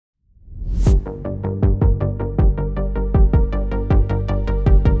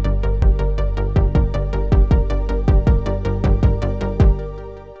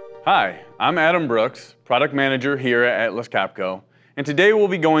Hi, I'm Adam Brooks, Product Manager here at Atlas Copco, and today we'll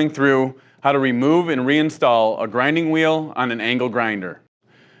be going through how to remove and reinstall a grinding wheel on an angle grinder.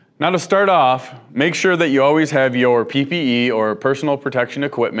 Now to start off, make sure that you always have your PPE or personal protection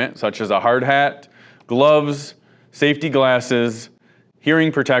equipment such as a hard hat, gloves, safety glasses,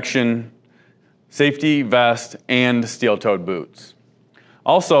 hearing protection, safety vest, and steel-toed boots.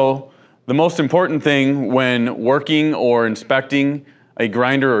 Also, the most important thing when working or inspecting a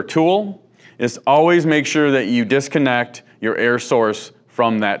grinder or tool is always make sure that you disconnect your air source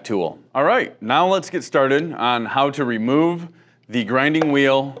from that tool. All right, now let's get started on how to remove the grinding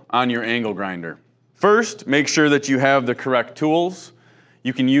wheel on your angle grinder. First, make sure that you have the correct tools.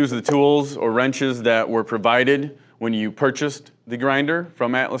 You can use the tools or wrenches that were provided when you purchased the grinder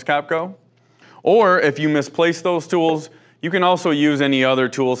from Atlas Copco. Or if you misplace those tools, you can also use any other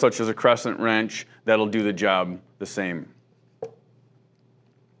tool such as a crescent wrench that'll do the job the same.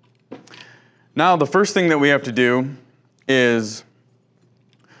 Now the first thing that we have to do is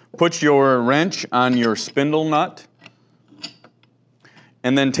put your wrench on your spindle nut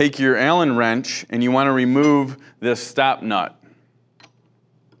and then take your Allen wrench and you want to remove this stop nut.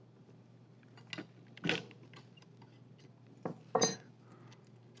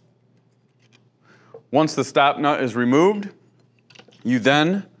 Once the stop nut is removed, you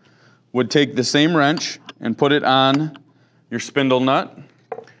then would take the same wrench and put it on your spindle nut.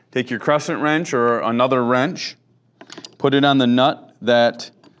 Take your crescent wrench or another wrench, put it on the nut that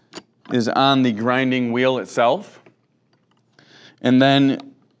is on the grinding wheel itself, and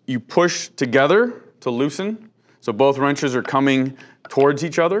then you push together to loosen. So both wrenches are coming towards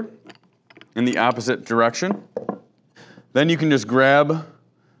each other in the opposite direction. Then you can just grab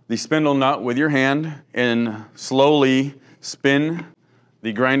the spindle nut with your hand and slowly spin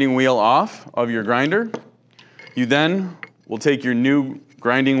the grinding wheel off of your grinder. You then will take your new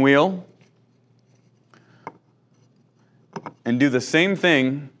grinding wheel and do the same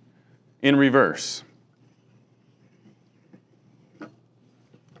thing in reverse.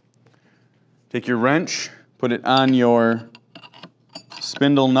 Take your wrench, put it on your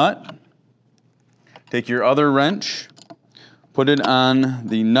spindle nut. Take your other wrench, put it on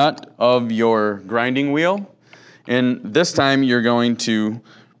the nut of your grinding wheel, and this time you're going to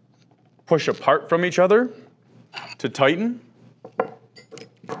push apart from each other to tighten.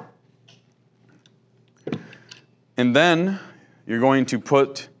 And then you're going to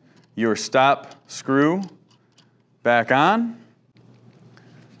put your stop screw back on.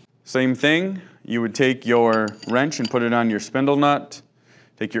 Same thing, you would take your wrench and put it on your spindle nut,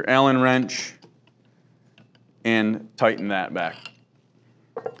 take your Allen wrench, and tighten that back.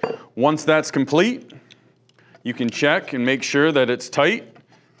 Once that's complete, you can check and make sure that it's tight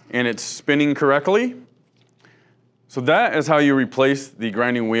and it's spinning correctly. So that is how you replace the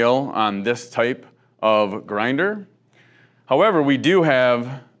grinding wheel on this type of grinder. However, we do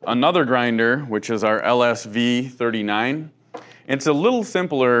have another grinder, which is our LSV39. It's a little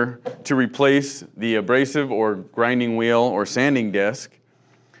simpler to replace the abrasive or grinding wheel or sanding disc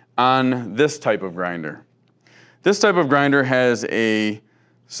on this type of grinder. This type of grinder has a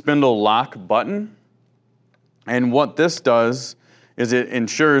spindle lock button, and what this does is it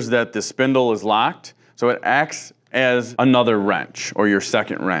ensures that the spindle is locked, so it acts as another wrench or your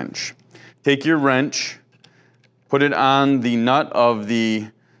second wrench. Take your wrench, put it on the nut of the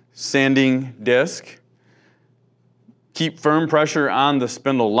sanding disc, keep firm pressure on the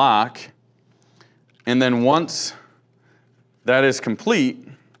spindle lock, and then once that is complete,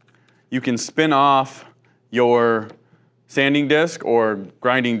 you can spin off your sanding disc or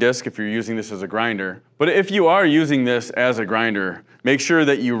grinding disc if you're using this as a grinder. But if you are using this as a grinder, make sure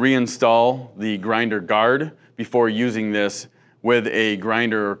that you reinstall the grinder guard before using this with a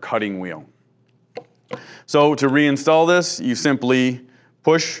grinder or cutting wheel. So to reinstall this, you simply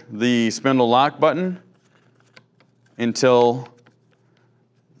push the spindle lock button until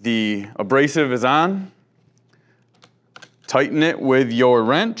the abrasive is on. Tighten it with your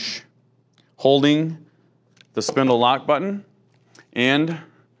wrench, holding the spindle lock button, and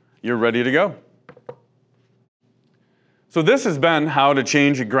you're ready to go. So this has been how to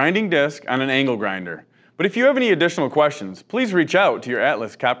change a grinding disc on an angle grinder. But if you have any additional questions, please reach out to your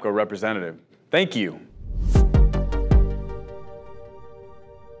Atlas Copco representative. Thank you.